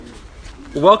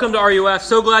Welcome to RUF.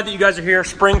 So glad that you guys are here.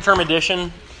 Spring term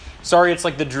edition. Sorry, it's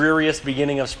like the dreariest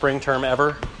beginning of spring term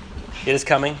ever. It is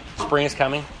coming. Spring is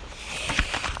coming.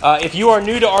 If you are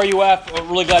new to RUF, we're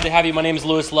really glad to have you. My name is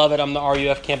Lewis Lovett. I'm the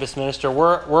RUF campus minister.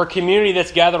 We're a community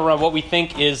that's gathered around what we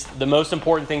think is the most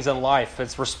important things in life.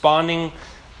 It's responding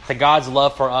to God's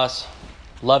love for us,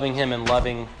 loving Him and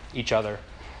loving each other.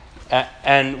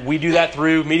 And we do that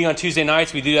through meeting on Tuesday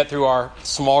nights. We do that through our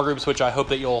small groups, which I hope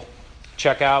that you'll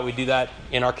check out. We do that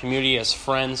in our community as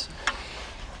friends.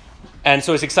 And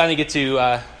so it's exciting to get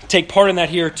to take part in that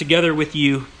here together with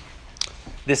you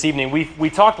this evening. We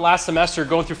talked last semester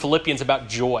going through Philippians about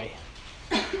joy,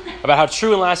 about how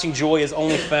true and lasting joy is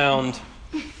only found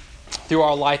through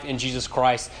our life in Jesus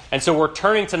Christ. And so we're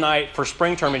turning tonight for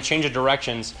spring term and change of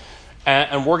directions.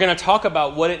 And we're going to talk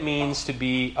about what it means to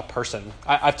be a person.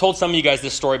 I've told some of you guys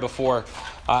this story before.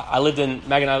 Maggie and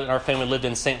I and our family lived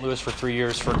in St. Louis for 3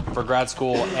 years for grad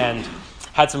school and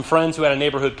had some friends who had a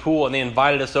neighborhood pool, and they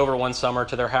invited us over one summer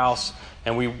to their house,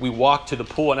 and we walked to the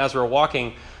pool. And as we were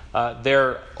walking,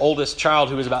 their oldest child,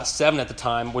 who was about 7 at the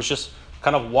time, was just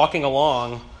kind of walking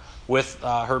along with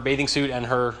her bathing suit and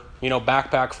her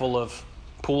backpack full of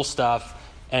pool stuff,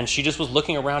 and she just was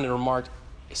looking around and remarked,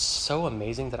 "It's so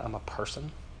amazing that I'm a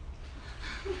person."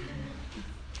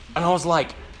 And I was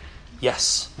like,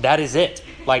 yes, that is it.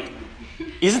 Like,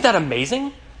 isn't that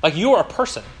amazing? Like, you are a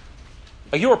person.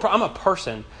 Like, I'm a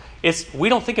person. We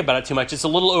don't think about it too much. It's a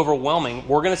little overwhelming.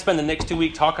 We're going to spend the next 2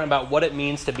 weeks talking about what it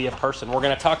means to be a person. We're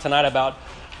going to talk tonight about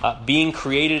being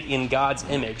created in God's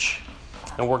image.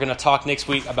 And we're going to talk next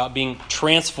week about being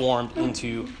transformed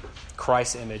into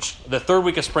Christ's image. The third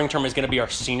week of spring term is going to be our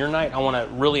senior night. I want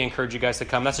to really encourage you guys to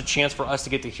come. That's a chance for us to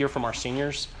get to hear from our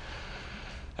seniors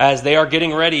as they are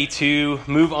getting ready to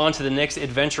move on to the next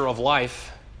adventure of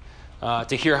life,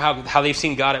 to hear how they've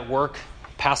seen God at work,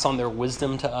 pass on their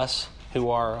wisdom to us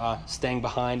who are staying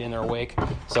behind in their wake.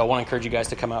 So I want to encourage you guys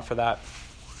to come out for that.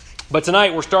 But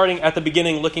tonight we're starting at the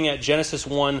beginning, looking at Genesis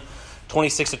 1,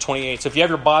 26 to 28. So if you have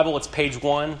your Bible, it's page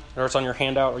 1, or it's on your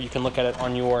handout, or you can look at it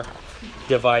on your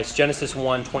device. Genesis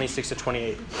 1, 26 to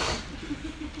 28.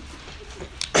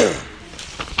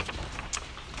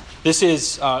 This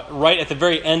is right at the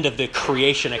very end of the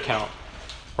creation account,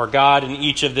 where God in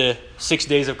each of the 6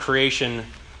 days of creation,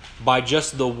 by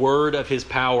just the word of His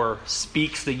power,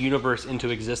 speaks the universe into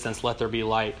existence. Let there be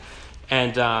light.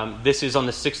 And this is on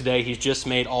the 6th day. He's just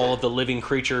made all of the living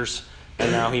creatures,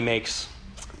 and now He makes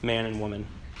man and woman.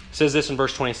 It says this in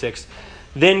verse 26.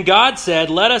 Then God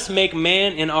said, "Let us make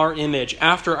man in our image,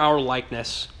 after our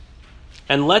likeness,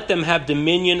 and let them have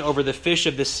dominion over the fish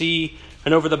of the sea,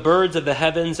 and over the birds of the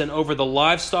heavens, and over the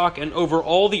livestock, and over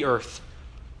all the earth,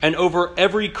 and over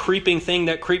every creeping thing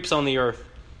that creeps on the earth."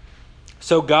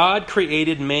 So God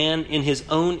created man in His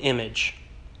own image.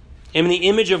 In the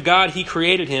image of God He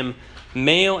created him,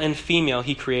 male and female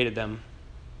He created them.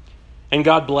 And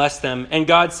God blessed them, and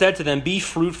God said to them, "Be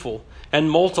fruitful, and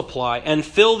multiply, and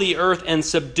fill the earth, and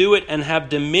subdue it, and have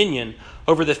dominion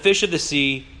over the fish of the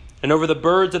sea, and over the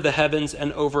birds of the heavens,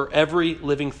 and over every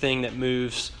living thing that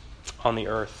moves on the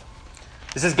earth."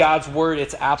 This is God's word.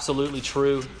 It's absolutely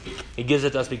true. He gives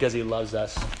it to us because He loves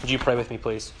us. Would you pray with me,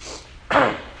 please?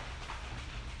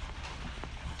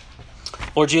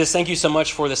 Lord Jesus, thank you so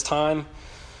much for this time.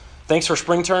 Thanks for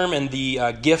spring term and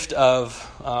the gift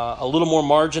of a little more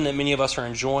margin that many of us are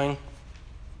enjoying.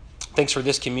 Thanks for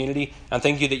this community, and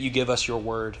thank you that you give us your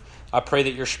word. I pray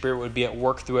that your Spirit would be at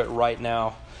work through it right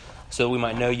now so that we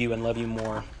might know you and love you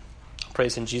more. I pray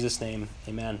this in Jesus' name.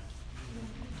 Amen.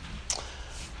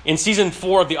 In season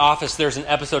 4 of The Office, there's an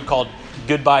episode called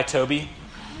Goodbye, Toby.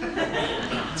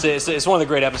 It's one of the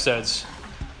great episodes.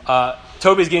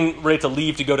 Toby's getting ready to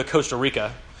leave to go to Costa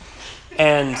Rica,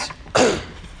 and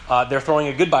they're throwing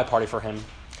a goodbye party for him.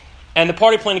 And the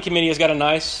party planning committee has got a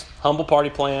nice, humble party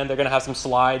plan. They're going to have some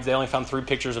slides. They only found 3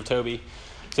 pictures of Toby.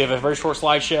 So they have a very short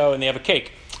slideshow, and they have a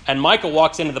cake. And Michael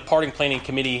walks into the party planning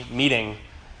committee meeting,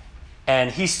 and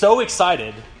he's so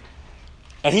excited,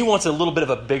 and he wants a little bit of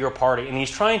a bigger party. And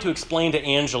he's trying to explain to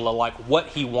Angela, like, what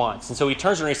he wants. And so he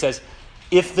turns around and he says,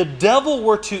 "If the devil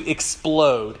were to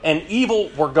explode and evil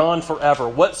were gone forever,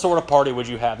 what sort of party would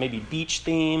you have? Maybe beach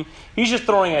theme?" He's just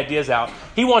throwing ideas out.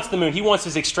 He wants the moon. He wants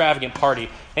his extravagant party.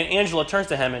 And Angela turns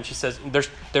to him and she says,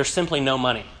 there's simply no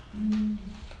money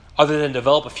other than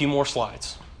develop a few more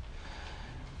slides.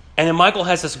 And then Michael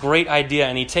has this great idea,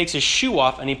 and he takes his shoe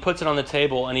off, and he puts it on the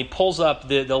table, and he pulls up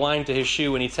the line to his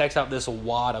shoe, and he takes out this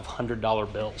wad of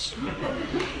 $100 bills.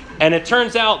 And it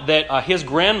turns out that his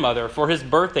grandmother, for his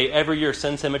birthday, every year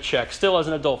sends him a check, still as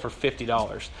an adult, for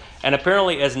 $50. And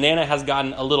apparently, as Nana has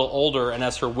gotten a little older, and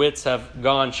as her wits have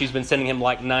gone, she's been sending him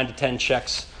like 9 to 10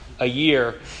 checks a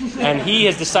year. And he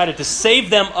has decided to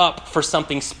save them up for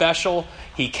something special.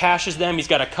 He cashes them. He's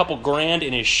got a couple grand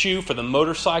in his shoe for the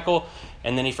motorcycle.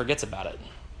 And then he forgets about it.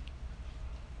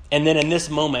 And then in this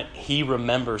moment, he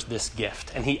remembers this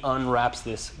gift. And he unwraps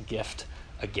this gift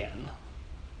again.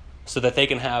 So that they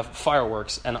can have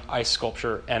fireworks and ice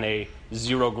sculpture and a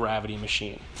zero-gravity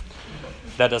machine.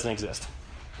 That doesn't exist.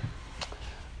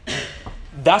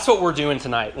 That's what we're doing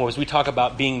tonight as we talk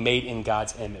about being made in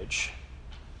God's image.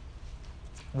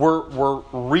 We're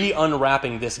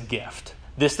re-unwrapping this gift.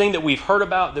 This thing that we've heard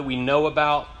about, that we know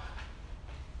about,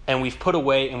 and we've put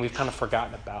away and we've kind of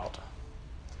forgotten about.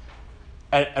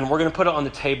 And we're going to put it on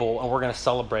the table and we're going to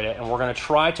celebrate it. And we're going to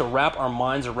try to wrap our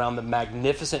minds around the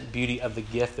magnificent beauty of the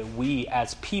gift that we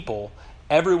as people,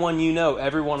 everyone you know,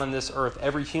 everyone on this earth,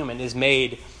 every human is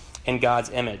made in God's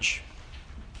image.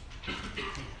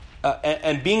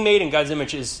 And being made in God's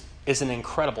image is an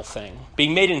incredible thing.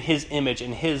 Being made in His image,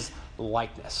 in His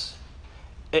likeness.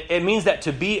 It means that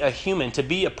to be a human, to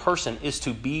be a person, is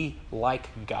to be like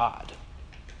God.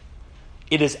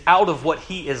 It is out of what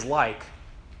He is like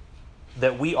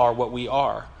that we are what we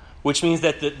are. Which means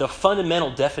that the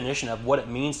fundamental definition of what it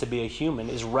means to be a human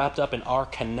is wrapped up in our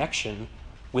connection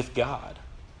with God.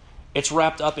 It's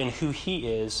wrapped up in who He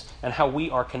is and how we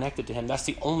are connected to Him. That's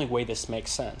the only way this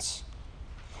makes sense.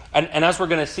 And as we're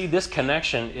going to see, this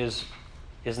connection is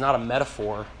not a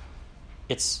metaphor.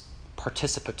 It's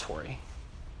participatory.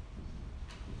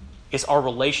 It's our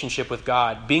relationship with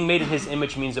God. Being made in His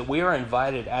image means that we are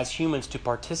invited as humans to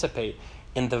participate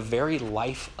in the very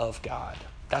life of God.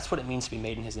 That's what it means to be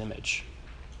made in His image.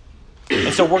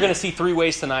 And so we're going to see 3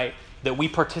 ways tonight that we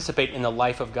participate in the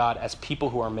life of God as people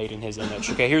who are made in His image.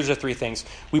 Okay, here's the 3 things.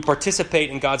 We participate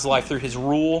in God's life through His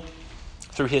rule,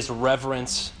 through His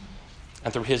reverence,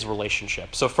 and through His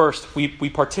relationship. So first, we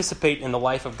participate in the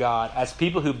life of God as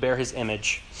people who bear His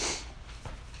image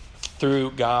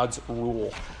through God's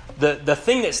rule. The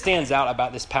thing that stands out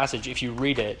about this passage, if you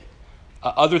read it,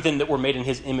 other than that we're made in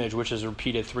His image, which is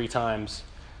repeated 3 times,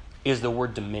 is the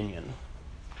word dominion.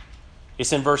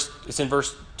 It's in verse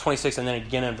 26 and then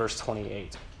again in verse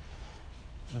 28.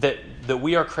 That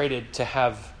we are created to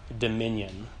have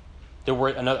dominion. The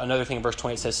word, another thing in verse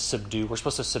 28 says subdue. We're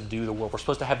supposed to subdue the world. We're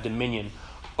supposed to have dominion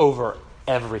over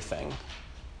everything.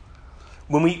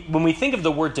 When we think of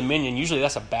the word dominion, usually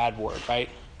that's a bad word, right?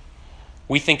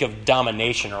 We think of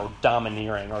domination or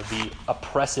domineering or the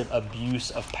oppressive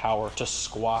abuse of power to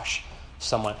squash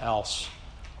someone else.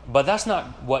 But that's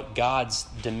not what God's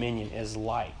dominion is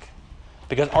like.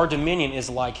 Because our dominion is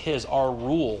like His. Our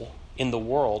rule in the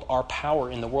world, our power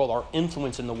in the world, our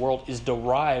influence in the world is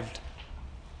derived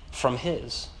from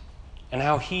His and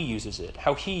how He uses it,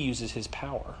 how He uses His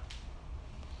power.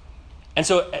 And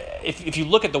so if you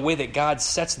look at the way that God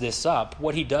sets this up,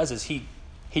 what He does is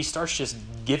He starts just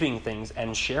giving things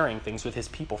and sharing things with His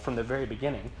people from the very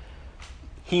beginning.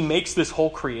 He makes this whole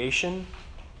creation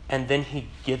and then He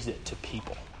gives it to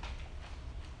people.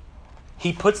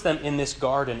 He puts them in this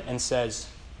garden and says,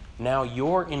 now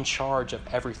you're in charge of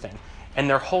everything. And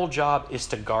their whole job is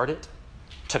to guard it,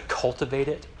 to cultivate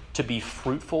it, to be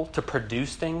fruitful, to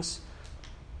produce things.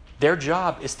 Their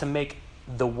job is to make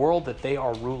the world that they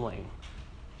are ruling,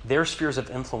 their spheres of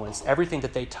influence, everything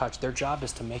that they touch, their job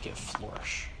is to make it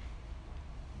flourish.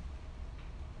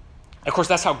 Of course,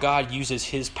 that's how God uses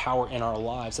His power in our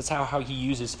lives. That's how He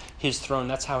uses His throne.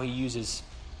 That's how He uses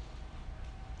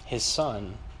His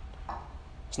Son.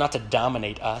 It's not to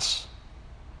dominate us,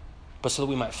 but so that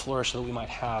we might flourish, so that we might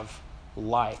have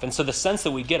life. And so the sense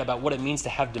that we get about what it means to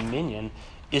have dominion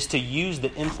is to use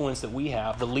the influence that we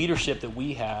have, the leadership that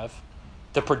we have,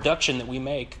 the production that we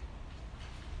make,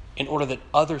 in order that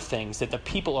other things, that the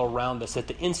people around us, that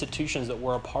the institutions that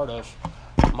we're a part of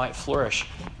might flourish.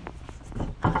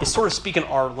 It's sort of speaking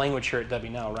our language here at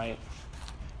W now, right?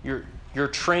 You're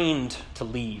trained to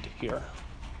lead here.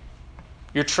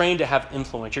 You're trained to have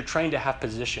influence. You're trained to have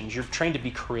positions. You're trained to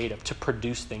be creative, to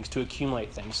produce things, to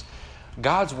accumulate things.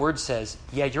 God's word says,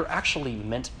 yeah, you're actually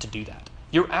meant to do that.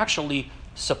 You're actually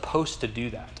supposed to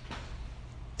do that.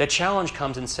 The challenge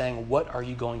comes in saying, what are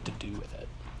you going to do with it?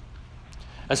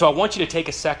 And so I want you to take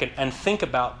a second and think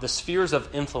about the spheres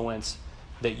of influence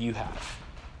that you have.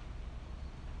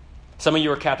 Some of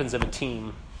you are captains of a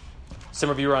team. Some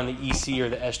of you are on the EC or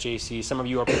the SJC. Some of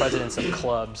you are presidents of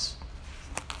clubs.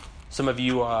 Some of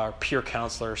you are peer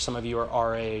counselors. Some of you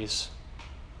are RAs.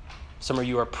 Some of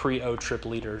you are pre-O trip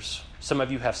leaders. Some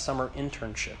of you have summer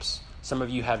internships. Some of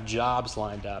you have jobs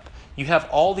lined up. You have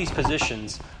all these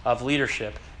positions of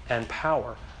leadership and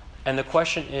power. And the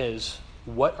question is,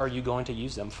 what are you going to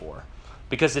use them for?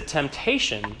 Because the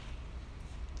temptation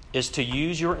is to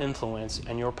use your influence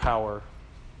and your power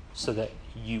so that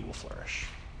you will flourish.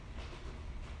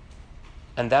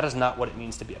 And that is not what it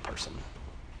means to be a person.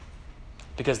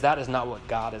 Because that is not what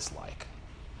God is like.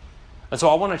 And so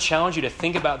I want to challenge you to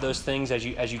think about those things as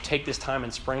you take this time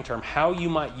in spring term, how you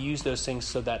might use those things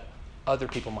so that other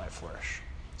people might flourish,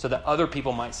 so that other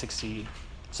people might succeed,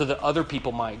 so that other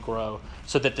people might grow,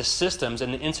 so that the systems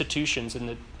and the institutions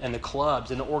and the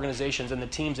clubs and the organizations and the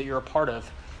teams that you're a part of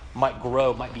might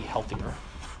grow, might be healthier.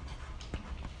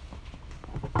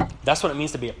 That's what it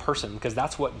means to be a person, because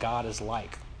that's what God is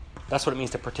like. That's what it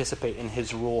means to participate in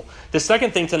his rule. The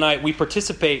second thing tonight, we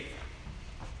participate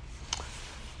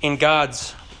in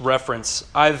God's reference.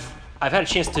 I've had a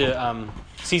chance to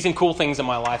see some cool things in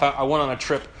my life. I went on a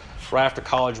trip right after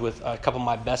college with a couple of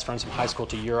my best friends from high school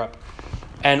to Europe.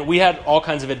 And we had all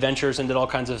kinds of adventures and did all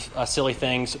kinds of silly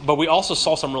things. But we also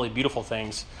saw some really beautiful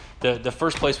things. The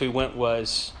first place we went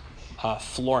was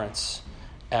Florence.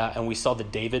 And we saw the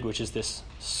David, which is this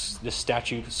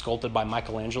statue sculpted by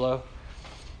Michelangelo.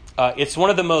 It's one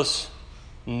of the most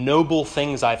noble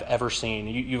things I've ever seen.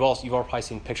 You've all probably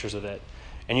seen pictures of it.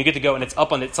 And you get to go, and it's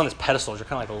on this pedestal. You're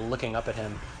kind of like looking up at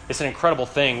him. It's an incredible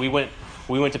thing. We went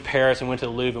to Paris and went to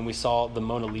the Louvre, and we saw the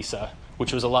Mona Lisa,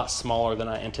 which was a lot smaller than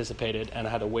I anticipated, and I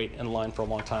had to wait in line for a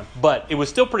long time. But it was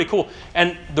still pretty cool.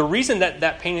 And the reason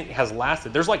that painting has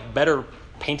lasted, there's like better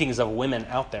paintings of women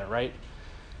out there, right?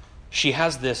 She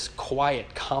has this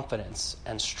quiet confidence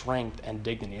and strength and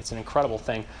dignity. It's an incredible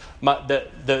thing.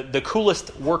 The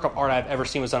coolest work of art I've ever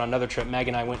seen was on another trip. Maggie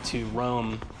and I went to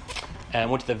Rome and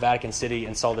went to the Vatican City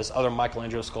and saw this other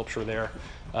Michelangelo sculpture there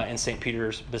in St.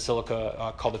 Peter's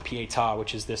Basilica called the Pietà,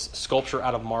 which is this sculpture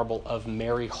out of marble of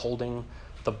Mary holding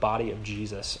the body of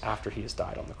Jesus after he has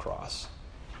died on the cross.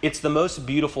 It's the most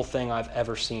beautiful thing I've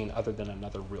ever seen other than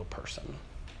another real person.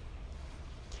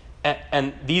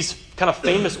 And these kind of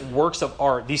famous works of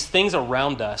art, these things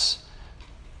around us,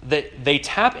 they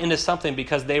tap into something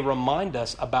because they remind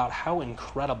us about how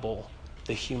incredible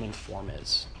the human form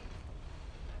is.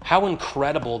 How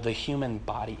incredible the human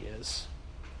body is.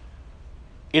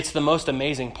 It's the most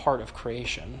amazing part of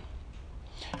creation.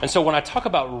 And so when I talk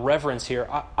about reverence here,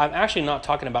 I'm actually not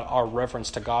talking about our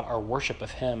reverence to God, our worship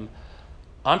of him.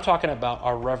 I'm talking about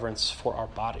our reverence for our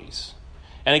bodies.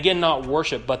 And again, not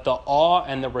worship, but the awe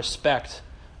and the respect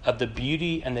of the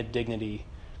beauty and the dignity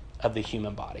of the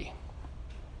human body.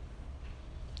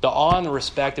 The awe and the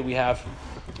respect that we have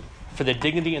for the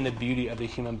dignity and the beauty of the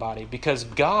human body, because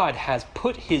God has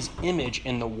put his image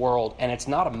in the world, and it's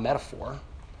not a metaphor.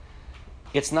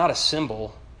 It's not a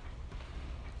symbol.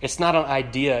 It's not an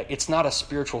idea. It's not a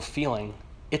spiritual feeling.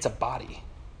 It's a body.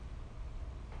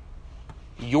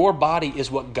 Your body is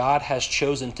what God has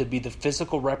chosen to be the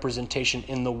physical representation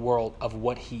in the world of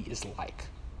what he is like.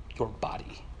 Your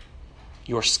body.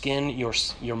 Your skin,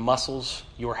 your muscles,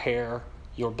 your hair,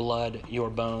 your blood,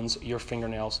 your bones, your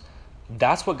fingernails.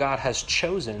 That's what God has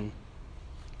chosen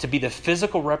to be the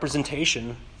physical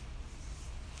representation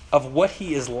of what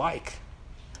he is like.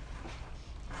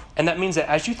 And that means that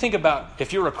as you think about,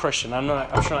 if you're a Christian, I'm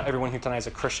sure not everyone here tonight is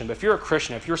a Christian, but if you're a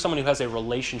Christian, if you're someone who has a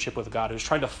relationship with God, who's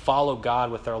trying to follow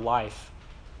God with their life,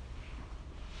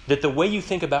 that the way you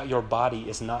think about your body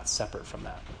is not separate from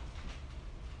that.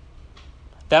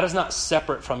 That is not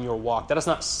separate from your walk. That is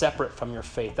not separate from your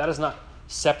faith. That is not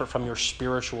separate from your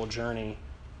spiritual journey.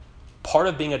 Part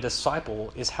of being a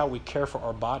disciple is how we care for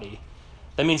our body.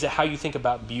 That means that how you think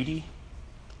about beauty,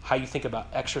 how you think about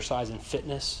exercise and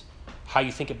fitness, how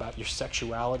you think about your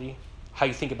sexuality, how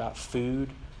you think about food,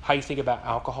 how you think about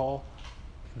alcohol,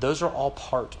 those are all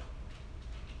part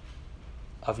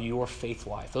of your faith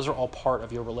life. Those are all part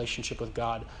of your relationship with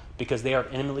God because they are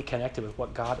intimately connected with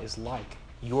what God is like.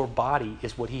 Your body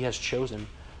is what he has chosen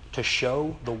to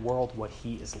show the world what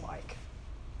he is like.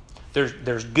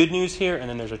 There's good news here, and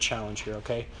then there's a challenge here,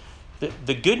 okay?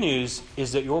 The good news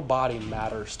is that your body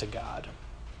matters to God.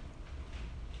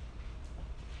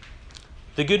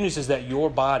 The good news is that your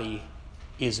body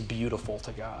is beautiful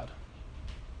to God.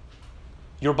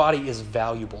 Your body is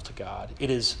valuable to God. It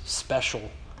is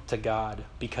special to God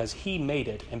because he made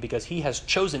it and because he has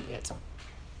chosen it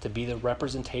to be the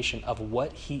representation of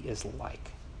what he is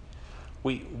like.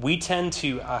 We tend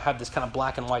to have this kind of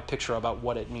black and white picture about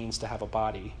what it means to have a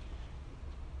body.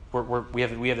 We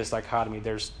have this dichotomy.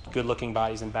 There's good-looking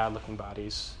bodies and bad-looking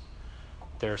bodies.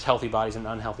 There's healthy bodies and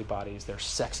unhealthy bodies. There's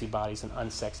sexy bodies and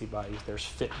unsexy bodies. There's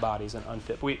fit bodies and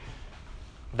unfit.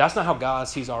 That's not how God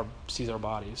sees our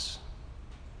bodies.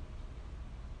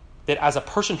 That as a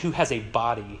person who has a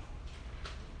body,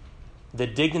 the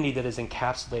dignity that is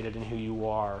encapsulated in who you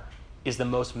are is the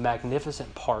most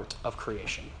magnificent part of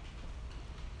creation.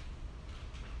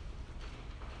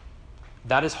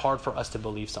 That is hard for us to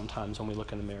believe sometimes when we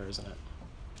look in the mirror, isn't it?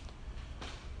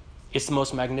 It's the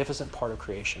most magnificent part of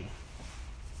creation.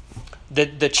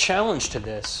 The challenge to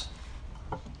this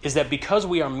is that because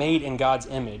we are made in God's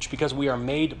image, because we are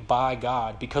made by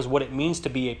God, because what it means to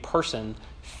be a person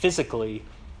physically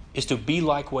is to be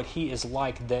like what he is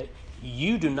like, that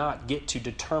you do not get to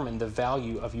determine the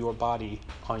value of your body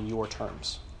on your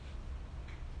terms.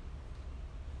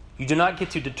 You do not get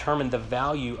to determine the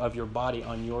value of your body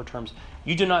on your terms.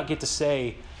 You do not get to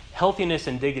say healthiness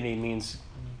and dignity means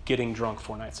getting drunk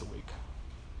 4 nights a week.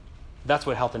 That's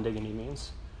what health and dignity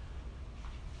means.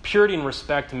 Purity and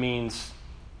respect means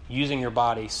using your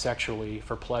body sexually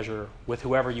for pleasure with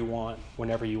whoever you want,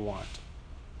 whenever you want.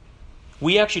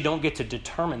 We actually don't get to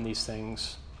determine these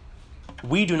things.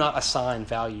 We do not assign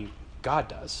value. God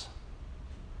does.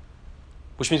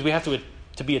 Which means we have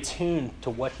to be attuned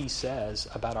to what he says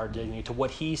about our dignity, to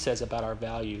what he says about our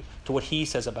value, to what he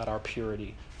says about our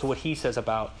purity, to what he says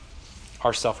about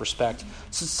our self-respect.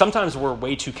 So sometimes we're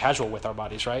way too casual with our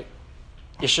bodies, right?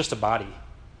 It's just a body.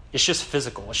 It's just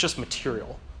physical. It's just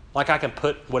material. Like I can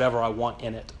put whatever I want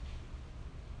in it.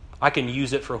 I can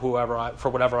use it for whatever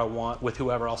I want, with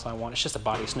whoever else I want. It's just a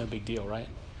body. It's no big deal, right?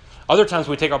 Other times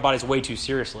we take our bodies way too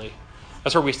seriously.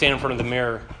 That's where we stand in front of the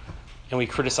mirror and we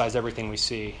criticize everything we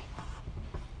see.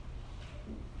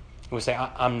 And we say,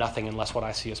 I'm nothing unless what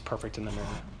I see is perfect in the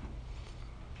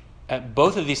mirror.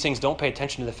 Both of these things don't pay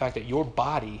attention to the fact that your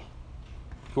body,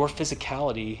 your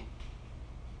physicality,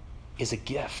 is a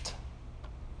gift.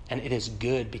 And it is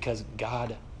good because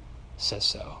God says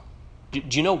so. Do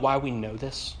you know why we know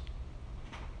this?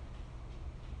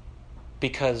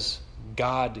 Because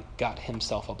God got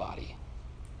himself a body.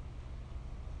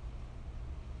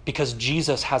 Because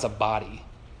Jesus has a body.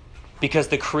 Because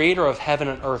the creator of heaven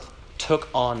and earth took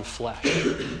on flesh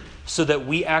so that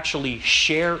we actually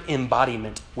share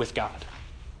embodiment with God.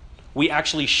 We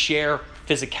actually share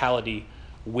physicality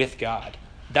with God.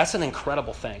 That's an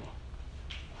incredible thing.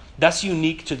 That's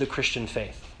unique to the Christian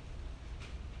faith.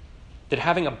 That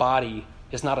having a body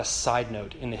is not a side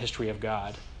note in the history of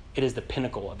God. It is the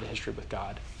pinnacle of the history with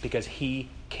God because he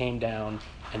came down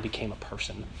and became a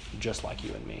person just like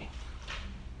you and me.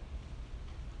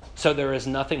 So there is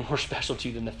nothing more special to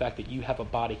you than the fact that you have a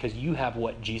body because you have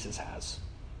what Jesus has.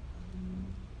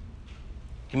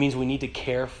 It means we need to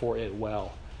care for it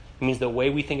well. It means the way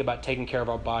we think about taking care of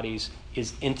our bodies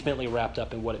is intimately wrapped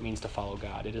up in what it means to follow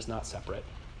God. It is not separate.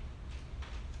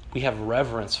 We have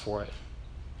reverence for it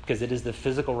because it is the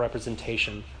physical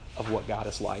representation of what God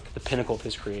is like, the pinnacle of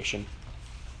his creation.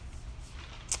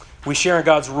 We share in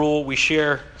God's rule. We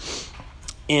share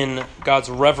in God's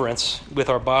reverence with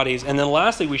our bodies. And then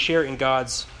lastly, we share in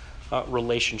God's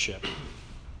relationship.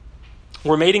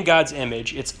 We're made in God's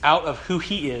image. It's out of who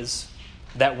he is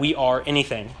that we are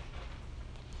anything.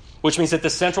 Which means that the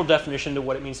central definition to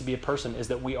what it means to be a person is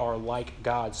that we are like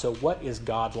God. So what is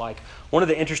God like? One of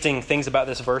the interesting things about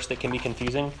this verse that can be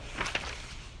confusing,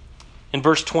 in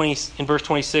verse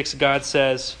 26, God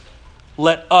says,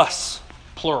 "Let us,"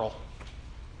 plural,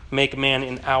 "make man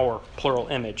in our," plural,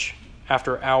 "image,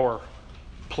 after our,"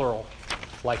 plural,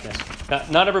 "likeness." Now,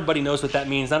 not everybody knows what that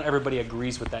means. Not everybody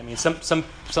agrees what that means.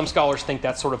 Some scholars think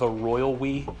that's sort of a royal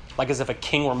we, like as if a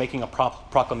king were making a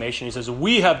proclamation. He says,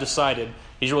 "We have decided."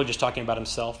 He's really just talking about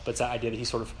himself, but it's that idea that he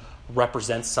sort of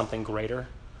represents something greater.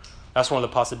 That's one of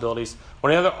the possibilities.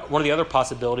 One of the other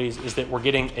possibilities is that we're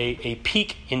getting a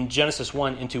peek in Genesis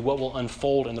 1 into what will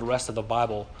unfold in the rest of the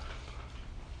Bible,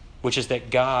 which is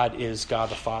that God is God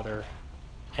the Father,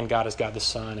 and God is God the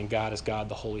Son, and God is God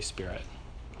the Holy Spirit.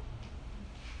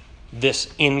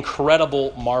 This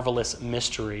incredible, marvelous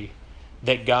mystery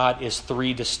that God is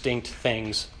three distinct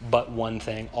things, but one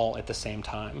thing, all at the same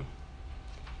time.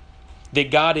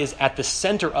 That God is at the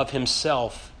center of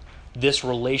himself, this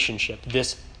relationship,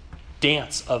 this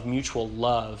dance of mutual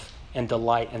love and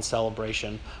delight and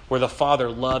celebration, where the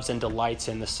Father loves and delights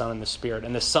in the Son and the Spirit,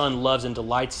 and the Son loves and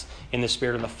delights in the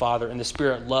Spirit and the Father, and the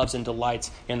Spirit loves and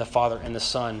delights in the Father and the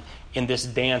Son, in this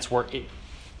dance where you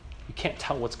can't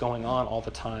tell what's going on all the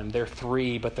time. They're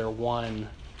three, but they're one.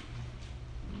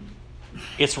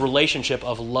 It's relationship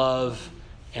of love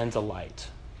and delight.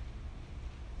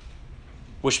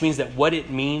 Which means that what it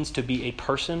means to be a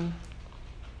person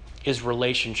is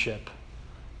relationship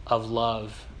of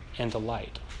love and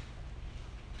delight.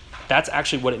 That's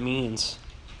actually what it means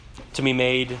to be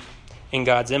made in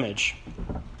God's image.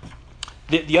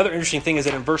 The other interesting thing is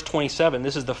that in verse 27,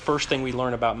 this is the first thing we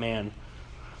learn about man.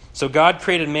 So God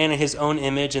created man in his own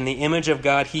image. In the image of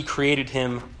God, he created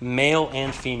him, male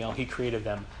and female. He created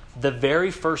them. The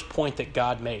very first point that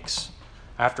God makes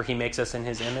after he makes us in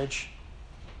his image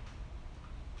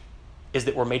is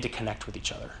that we're made to connect with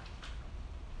each other.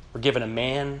 We're given a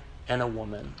man and a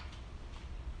woman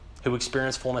who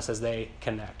experience fullness as they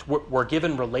connect. We're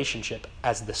given relationship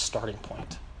as the starting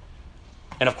point.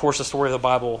 And of course, the story of the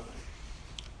Bible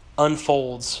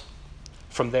unfolds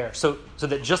from there. So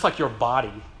that just like your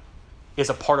body is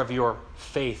a part of your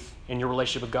faith and your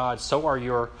relationship with God, so are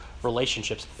your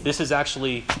relationships. This is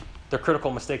actually the critical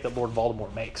mistake that Lord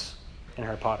Voldemort makes in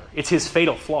Harry Potter. It's his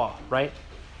fatal flaw, right?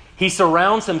 He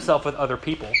surrounds himself with other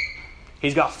people.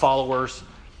 He's got followers.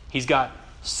 He's got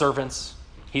servants.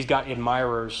 He's got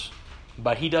admirers.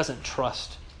 But he doesn't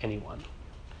trust anyone.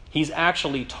 He's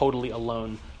actually totally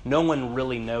alone. No one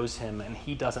really knows him, and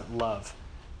he doesn't love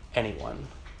anyone.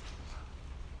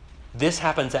 This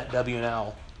happens at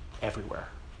WNL everywhere.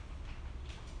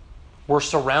 We're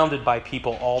surrounded by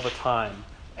people all the time.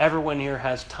 Everyone here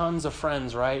has tons of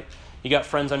friends, right? You got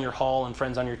friends on your hall and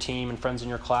friends on your team and friends in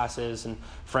your classes and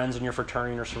friends in your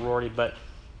fraternity or sorority, but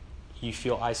you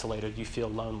feel isolated. You feel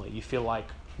lonely. You feel like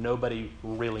nobody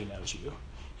really knows you.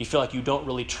 You feel like you don't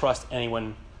really trust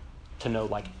anyone to know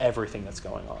like everything that's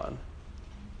going on.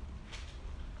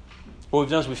 What we've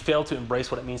done is we've failed to embrace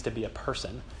what it means to be a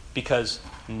person, because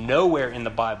nowhere in the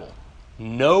Bible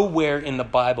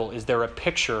is there a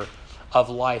picture of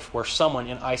life where someone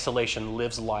in isolation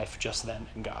lives life just then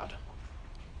in God.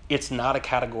 It's not a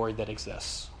category that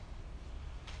exists.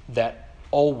 That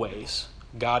always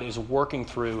God is working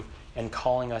through and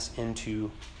calling us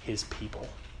into his people.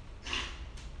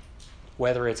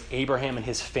 Whether it's Abraham and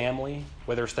his family,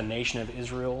 whether it's the nation of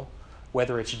Israel,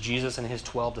 whether it's Jesus and his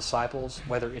 12 disciples,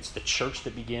 whether it's the church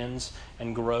that begins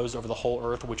and grows over the whole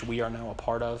earth, which we are now a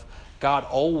part of, God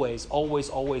always, always,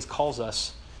 always calls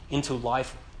us into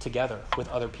life together with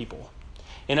other people.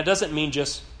 And it doesn't mean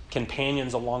just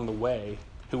companions along the way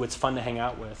who it's fun to hang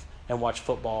out with and watch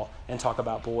football and talk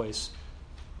about boys.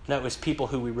 No, it's people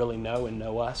who we really know and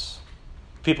know us,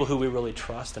 people who we really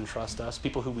trust and trust us,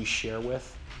 people who we share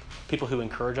with, people who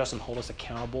encourage us and hold us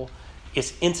accountable.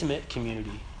 It's intimate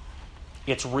community.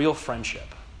 It's real friendship.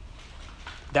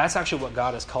 That's actually what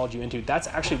God has called you into. That's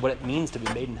actually what it means to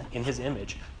be made in his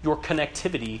image. Your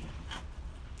connectivity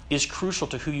is crucial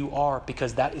to who you are,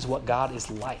 because that is what God is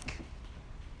like.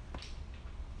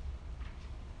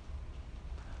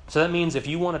 So that means if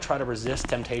you want to try to resist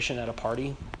temptation at a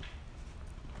party,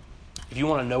 if you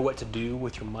want to know what to do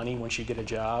with your money once you get a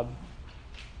job,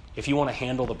 if you want to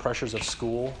handle the pressures of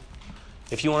school,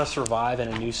 if you want to survive in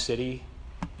a new city,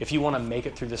 if you want to make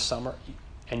it through this summer,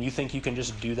 and you think you can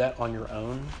just do that on your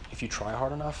own if you try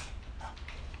hard enough,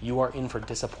 you are in for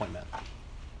disappointment.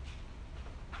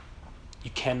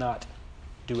 You cannot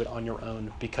do it on your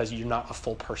own, because you're not a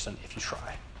full person if you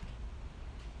try.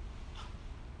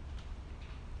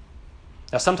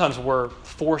 Now, sometimes we're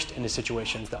forced into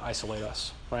situations that isolate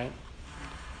us, right?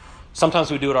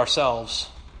 Sometimes we do it ourselves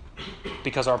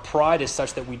because our pride is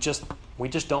such that we just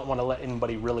don't want to let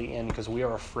anybody really in, because we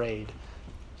are afraid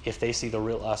if they see the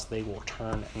real us, they will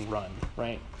turn and run,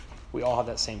 right? We all have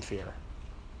that same fear.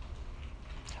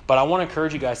 But I want to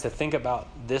encourage you guys to think about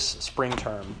this spring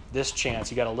term, this chance.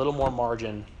 You got a little more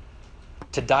margin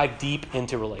to dive deep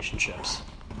into relationships,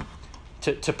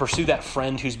 to pursue that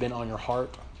friend who's been on your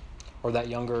heart, or that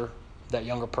younger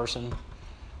person,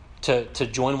 to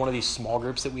join one of these small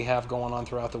groups that we have going on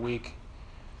throughout the week,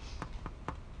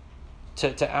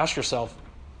 to ask yourself,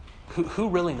 who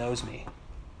really knows me?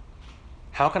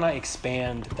 How can I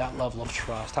expand that level of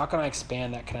trust? How can I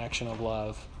expand that connection of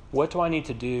love? What do I need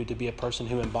to do to be a person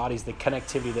who embodies the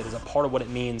connectivity that is a part of what it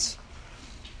means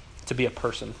to be a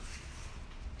person?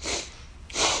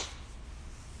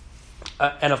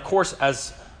 And of course,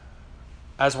 as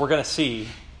we're going to see,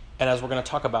 and as we're going to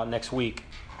talk about next week,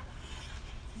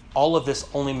 all of this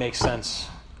only makes sense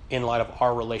in light of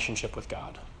our relationship with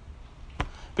God.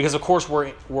 Because of course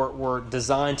we're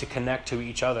designed to connect to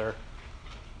each other.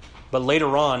 But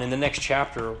later on in the next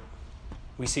chapter,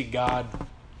 we see God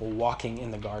walking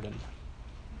in the garden.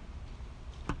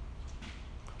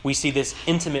 We see this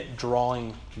intimate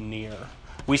drawing near.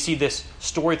 We see this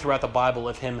story throughout the Bible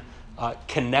of him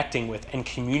connecting with and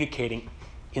communicating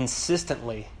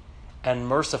insistently and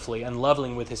mercifully and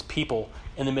lovingly with his people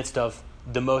in the midst of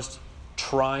the most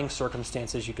trying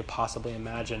circumstances you could possibly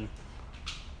imagine.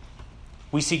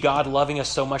 We see God loving us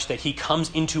so much that he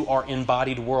comes into our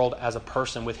embodied world as a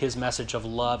person with his message of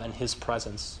love and his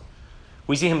presence.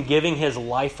 We see him giving his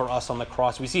life for us on the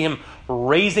cross. We see him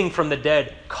raising from the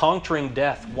dead, conquering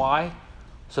death. Why?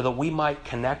 So that we might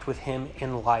connect with him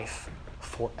in life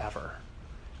forever.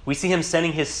 We see him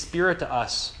sending his Spirit to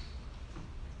us.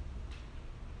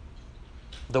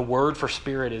 The word for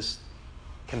Spirit is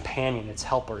companion, it's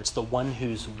helper, it's the one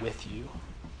who's with you.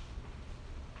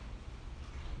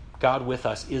 God with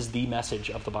us is the message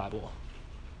of the Bible.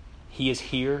 He is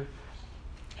here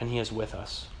and he is with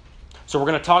us. So we're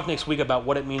going to talk next week about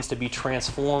what it means to be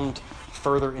transformed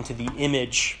further into the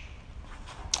image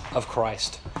of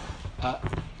Christ.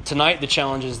 Tonight the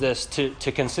challenge is this,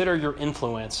 to consider your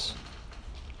influence.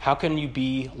 How can you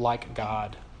be like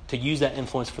God? To use that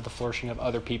influence for the flourishing of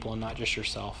other people and not just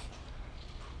yourself.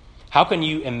 How can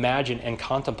you imagine and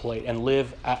contemplate and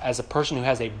live as a person who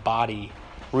has a body,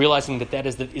 realizing that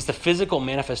is the physical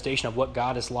manifestation of what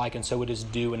God is like, and so it is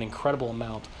due an incredible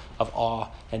amount of awe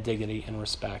and dignity and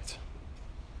respect?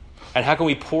 And how can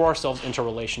we pour ourselves into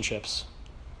relationships?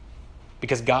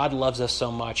 Because God loves us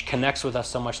so much, connects with us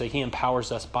so much, that he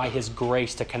empowers us by his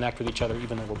grace to connect with each other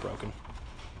even though we're broken.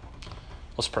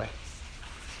 Let's pray.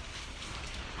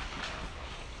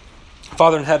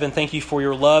 Father in heaven, thank you for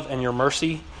your love and your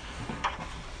mercy.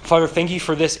 Father, thank you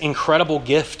for this incredible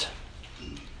gift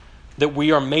that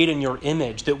we are made in your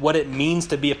image, that what it means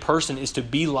to be a person is to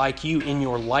be like you in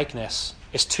your likeness.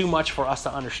 It's too much for us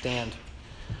to understand.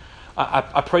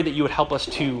 I pray that you would help us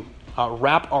to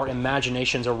wrap our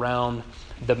imaginations around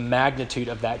the magnitude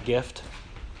of that gift.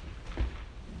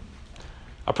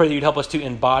 I pray that you'd help us to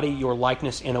embody your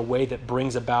likeness in a way that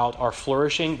brings about our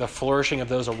flourishing, the flourishing of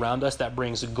those around us, that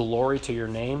brings glory to your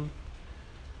name.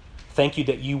 Thank you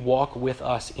that you walk with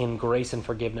us in grace and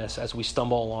forgiveness as we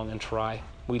stumble along and try.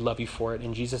 We love you for it.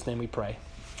 In Jesus' name we pray.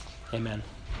 Amen.